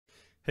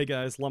Hey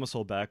guys,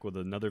 Lamasol back with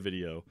another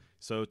video.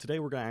 So today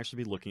we're going to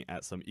actually be looking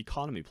at some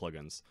economy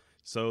plugins.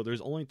 So there's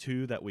only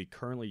two that we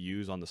currently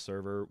use on the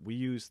server. We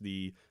use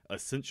the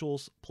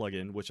Essentials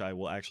plugin, which I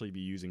will actually be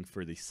using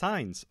for the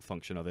signs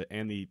function of it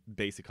and the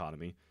base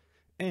economy.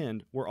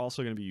 And we're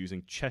also going to be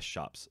using chest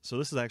shops. So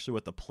this is actually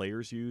what the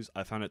players use.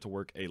 I found it to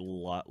work a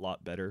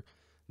lot better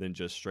than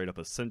just straight up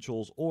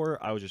essentials,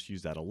 or I would just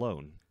use that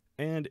alone.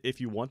 And if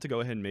you want to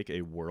go ahead and make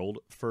a world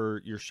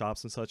for your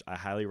shops and such, I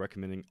highly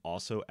recommend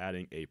also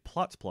adding a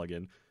plots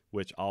plugin,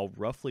 which I'll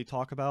roughly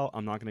talk about.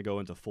 I'm not going to go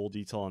into full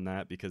detail on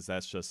that because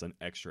that's just an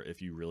extra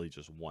if you really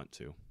just want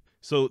to.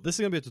 So this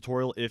is going to be a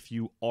tutorial if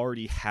you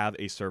already have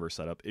a server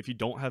set up. If you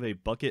don't have a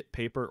bucket,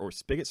 paper, or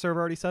spigot server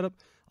already set up,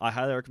 I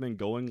highly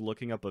recommend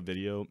looking up a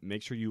video.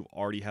 Make sure you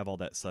already have all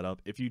that set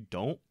up. If you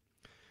don't,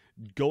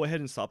 go ahead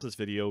and stop this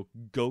video.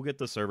 Go get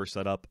the server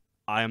set up.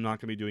 I am not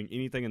going to be doing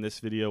anything in this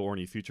video or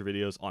any future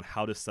videos on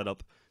how to set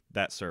up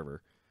that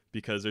server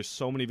because there's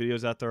so many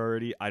videos out there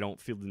already. I don't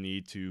feel the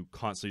need to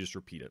constantly just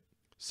repeat it.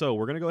 So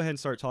we're going to go ahead and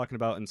start talking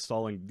about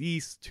installing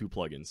these two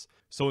plugins.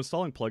 So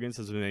installing plugins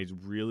has been made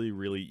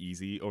really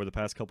easy over the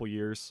past couple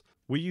years.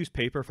 We use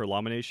paper for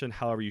lamination.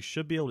 However, you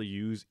should be able to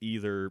use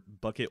either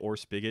bucket or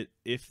spigot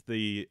if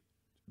the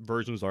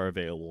versions are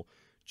available.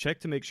 Check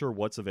to make sure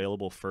what's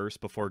available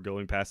first before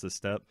going past this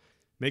step.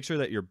 Make sure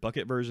that your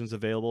bucket version is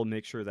available.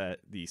 Make sure that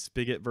the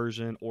spigot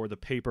version or the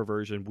paper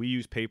version, we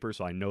use paper,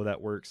 so I know that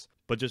works,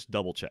 but just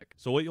double check.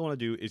 So what you want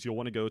to do is you'll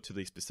want to go to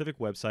the specific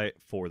website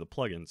for the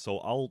plugin. So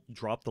I'll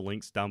drop the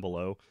links down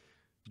below.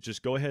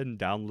 Just go ahead and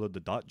download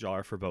the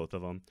 .jar for both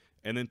of them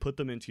and then put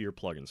them into your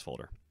plugins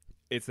folder.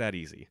 It's that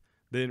easy.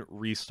 Then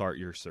restart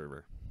your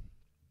server.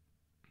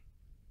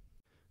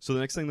 So the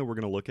next thing that we're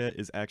going to look at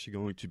is actually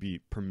going to be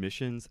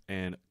permissions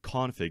and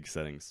config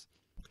settings.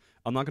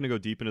 I'm not going to go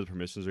deep into the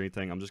permissions or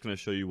anything. I'm just going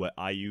to show you what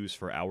I use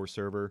for our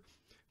server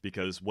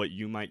because what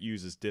you might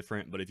use is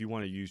different. But if you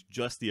want to use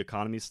just the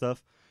economy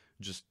stuff,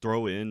 just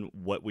throw in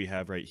what we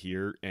have right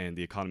here and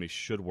the economy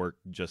should work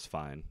just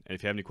fine. And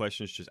if you have any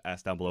questions, just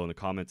ask down below in the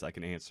comments. I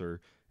can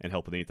answer and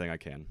help with anything I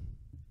can.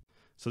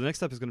 So the next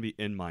step is going to be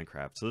in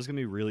Minecraft. So this is going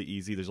to be really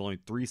easy. There's only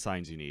 3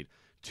 signs you need.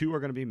 2 are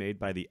going to be made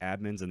by the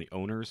admins and the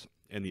owners,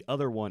 and the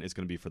other one is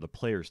going to be for the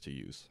players to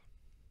use.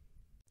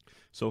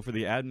 So for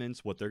the admins,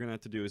 what they're going to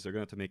have to do is they're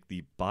going to have to make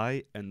the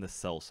buy and the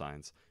sell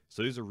signs.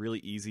 So these are really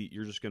easy.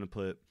 You're just going to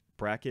put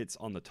brackets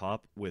on the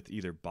top with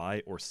either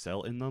buy or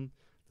sell in them.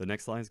 The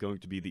next line is going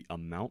to be the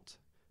amount,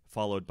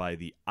 followed by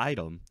the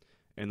item,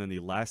 and then the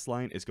last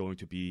line is going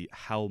to be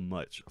how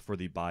much for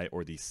the buy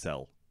or the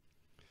sell.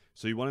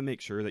 So you want to make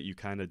sure that you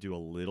kind of do a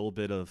little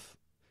bit of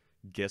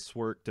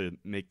guesswork to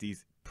make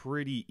these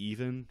pretty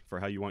even for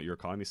how you want your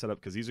economy set up,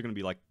 because these are going to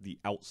be like the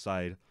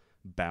outside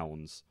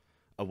bounds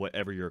of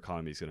whatever your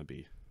economy is going to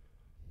be.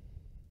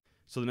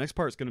 So the next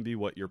part is going to be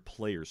what your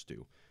players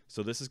do.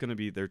 So this is going to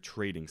be their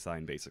trading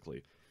sign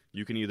basically.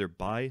 You can either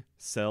buy,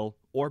 sell,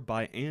 or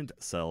buy and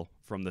sell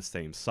from the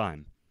same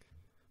sign.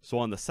 So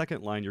on the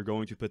second line, you're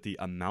going to put the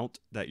amount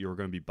that you're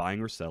going to be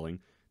buying or selling.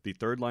 The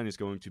third line is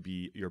going to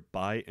be your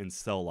buy and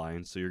sell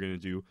line. So you're going to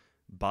do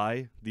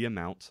buy the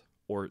amount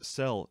or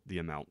sell the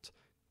amount.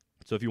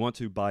 So if you want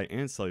to buy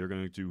and sell, you're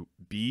going to do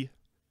B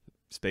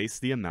space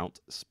the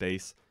amount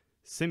space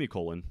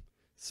semicolon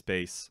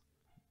space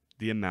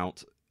the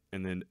amount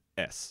and then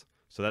S.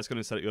 So that's going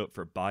to set you up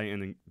for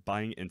buying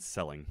and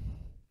selling.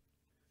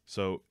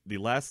 So the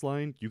last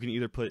line, you can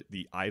either put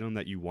the item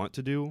that you want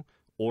to do,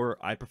 or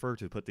I prefer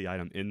to put the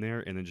item in there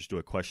and then just do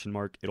a question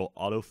mark. It'll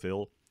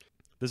autofill.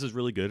 This is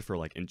really good for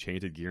like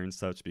enchanted gear and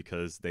such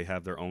because they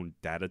have their own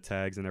data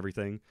tags and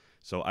everything.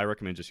 So I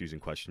recommend just using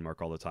question mark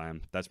all the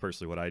time. That's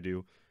personally what I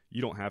do.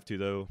 You don't have to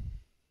though.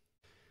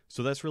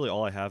 So that's really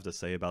all I have to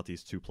say about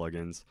these 2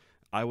 plugins.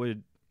 I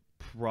would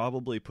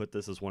probably put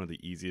this as one of the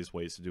easiest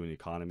ways to do an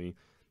economy.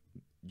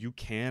 You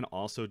can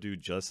also do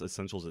just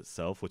essentials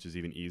itself, which is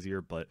even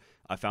easier, but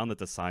I found that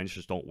the signs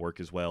just don't work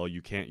as well.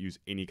 You can't use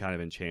any kind of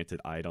enchanted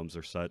items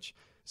or such.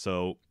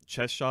 So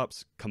chest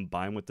shops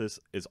combined with this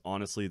is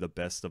honestly the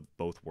best of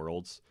both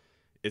worlds.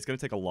 It's going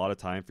to take a lot of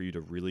time for you to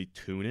really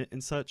tune it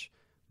and such,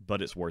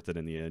 but it's worth it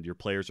in the end. Your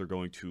players are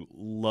going to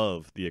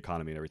love the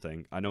economy and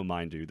everything. I know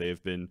mine do.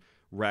 They've been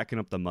racking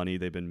up the money.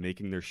 They've been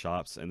making their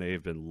shops and they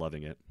have been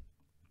loving it.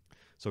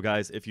 So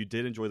guys, if you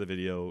did enjoy the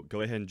video,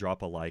 go ahead and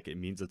drop a like. It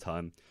means a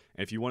ton.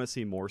 And if you want to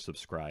see more,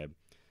 subscribe.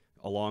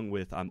 Along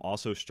with, I'm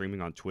also streaming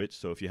on Twitch,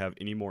 so if you have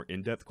any more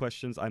in-depth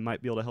questions I might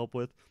be able to help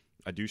with,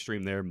 I do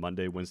stream there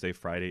Monday, Wednesday,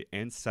 Friday,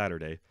 and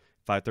Saturday,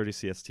 5:30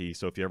 CST,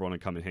 so if you ever want to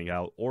come and hang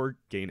out or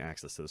gain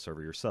access to the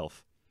server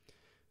yourself.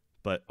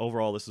 But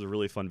overall, this is a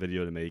really fun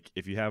video to make.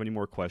 If you have any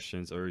more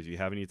questions or if you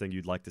have anything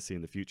you'd like to see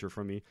in the future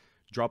from me,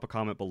 drop a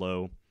comment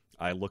below.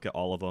 I look at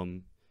all of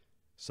them.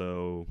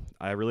 So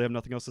I really have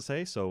nothing else to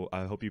say, so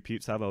I hope you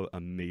peeps have an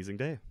amazing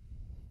day.